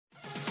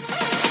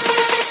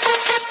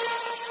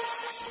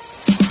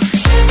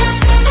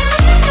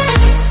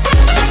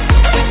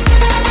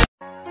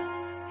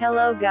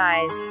Hello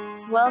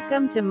guys.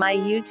 Welcome to my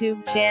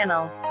YouTube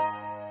channel.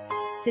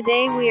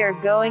 Today we are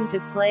going to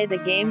play the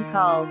game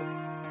called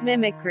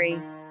Mimicry.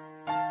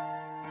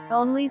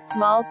 Only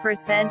small %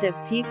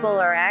 of people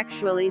are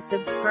actually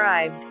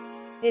subscribed.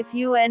 If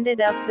you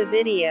ended up the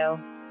video,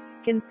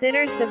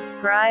 consider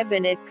subscribe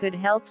and it could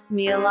helps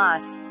me a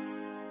lot.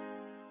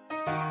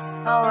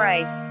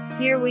 Alright,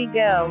 here we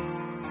go.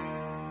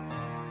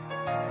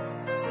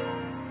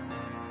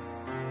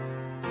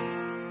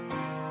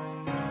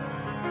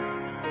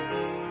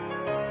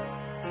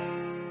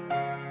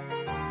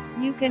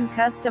 You can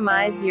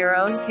customize your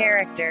own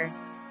character.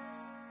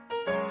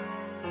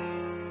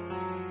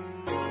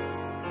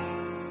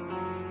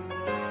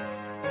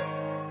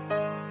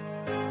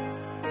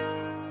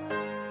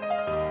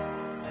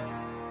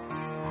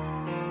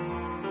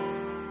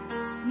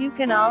 You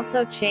can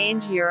also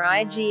change your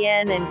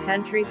IGN and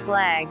country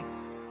flag.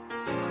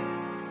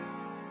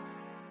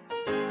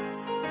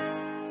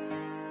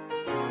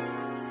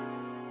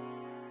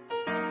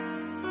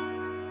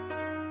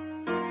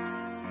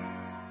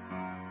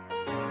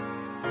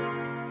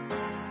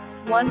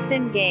 Once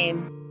in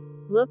game,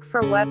 look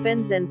for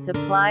weapons and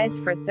supplies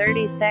for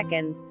 30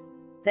 seconds.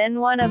 Then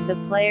one of the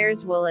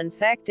players will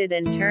infect it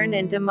and turn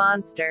into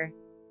monster.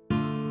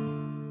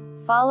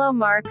 Follow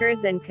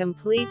markers and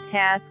complete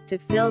task to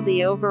fill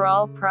the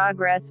overall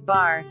progress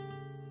bar.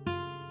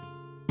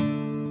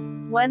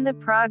 When the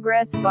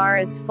progress bar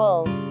is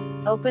full,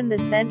 open the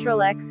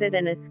central exit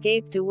and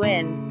escape to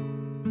win.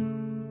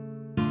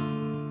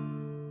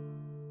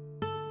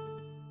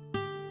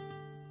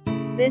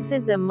 This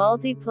is a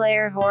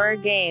multiplayer horror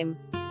game,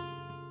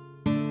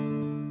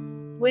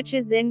 which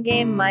is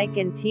in-game mic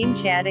and team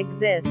chat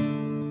exist.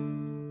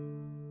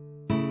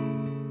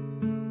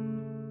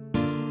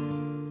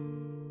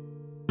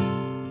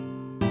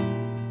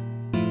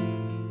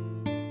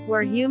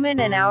 We're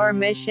human and our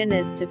mission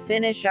is to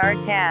finish our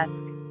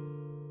task.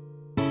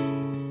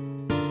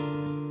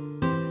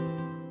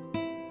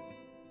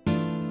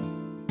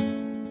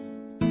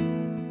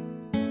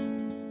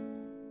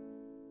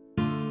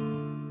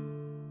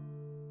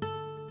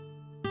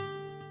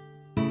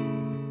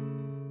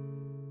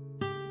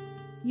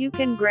 You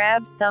can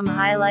grab some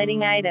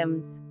highlighting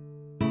items.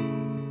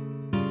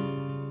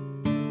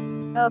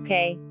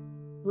 Okay.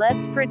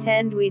 Let's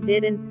pretend we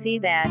didn't see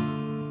that.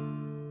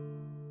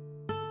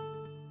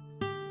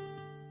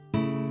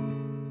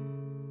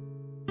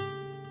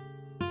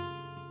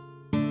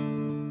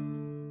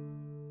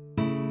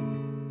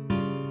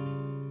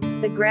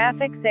 The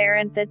graphics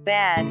aren't that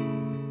bad.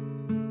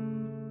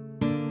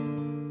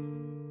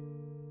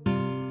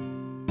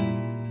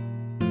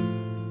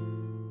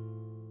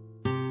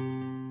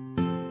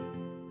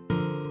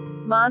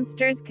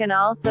 Monsters can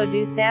also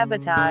do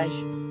sabotage,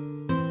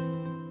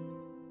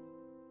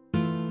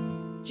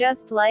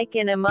 just like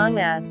in Among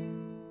Us.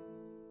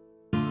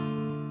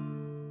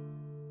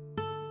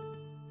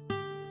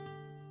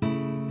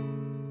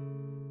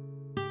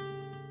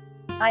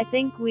 I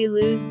think we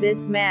lose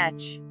this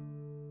match.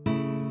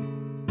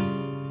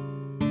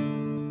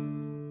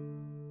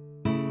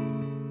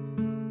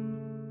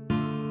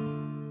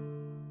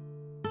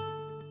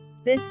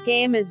 This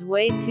game is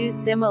way too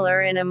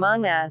similar in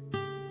Among Us.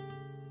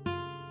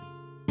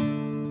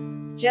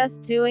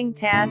 Just doing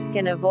task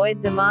and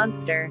avoid the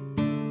monster.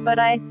 But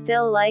I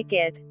still like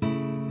it.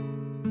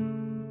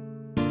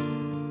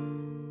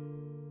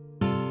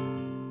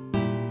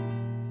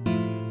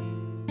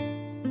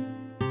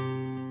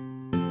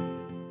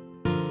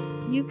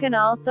 You can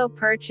also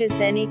purchase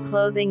any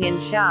clothing in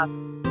shop,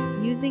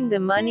 using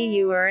the money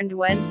you earned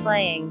when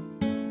playing.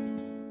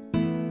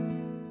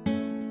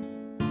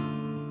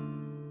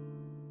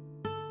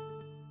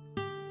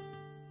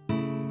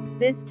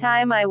 This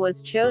time I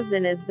was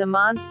chosen as the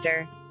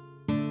monster.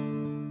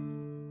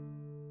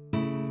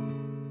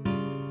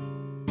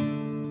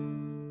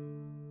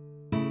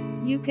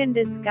 You can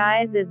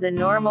disguise as a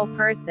normal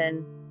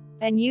person,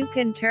 and you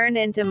can turn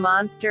into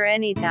monster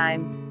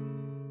anytime.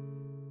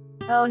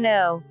 Oh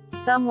no,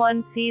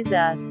 someone sees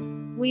us.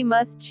 We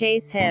must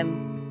chase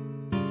him.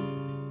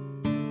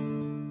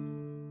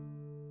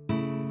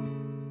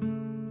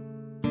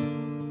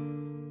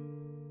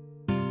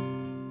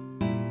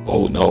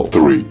 Oh no.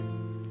 3,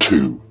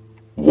 2,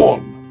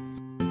 1.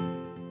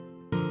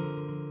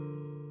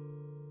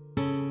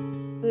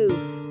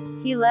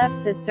 Oof. He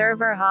left the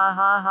server, ha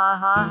ha ha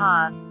ha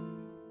ha.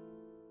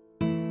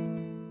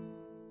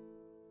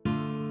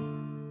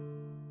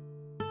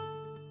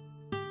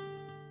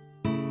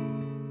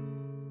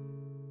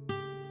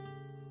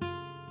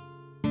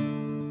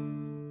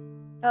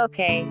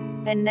 Okay.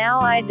 And now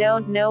I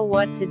don't know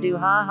what to do,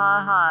 ha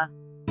ha ha.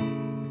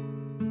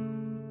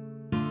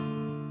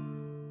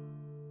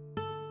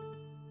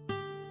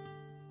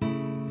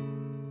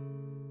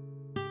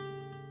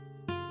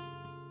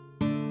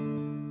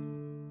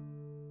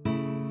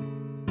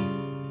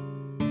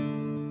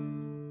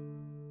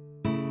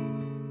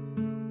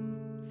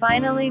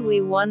 Finally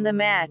we won the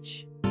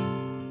match.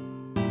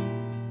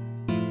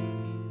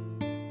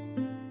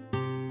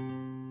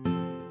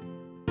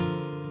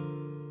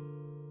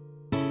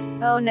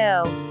 Oh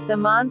no, The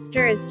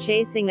monster is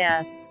chasing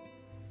us.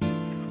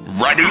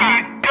 Ready,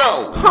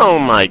 go! Oh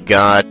my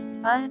god.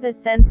 The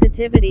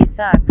sensitivity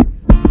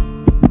sucks.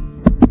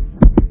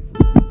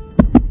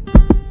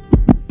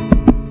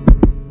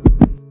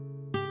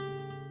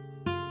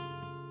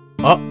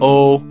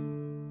 Uh-oh.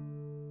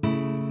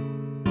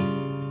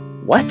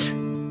 What?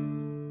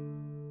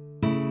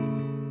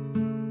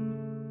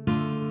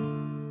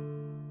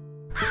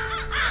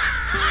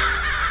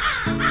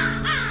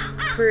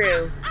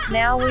 Brew.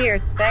 Now we are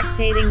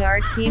spectating our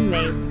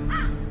teammates.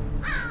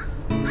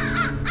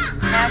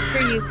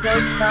 After you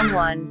killed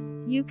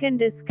someone, you can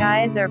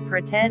disguise or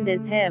pretend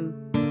as him.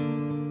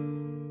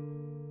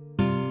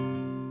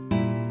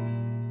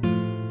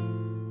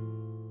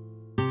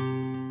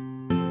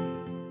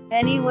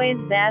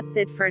 Anyways, that's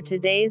it for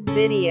today's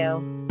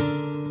video.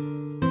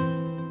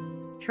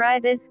 Try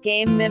this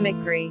game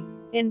Mimicry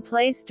in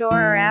Play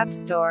Store or App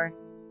Store.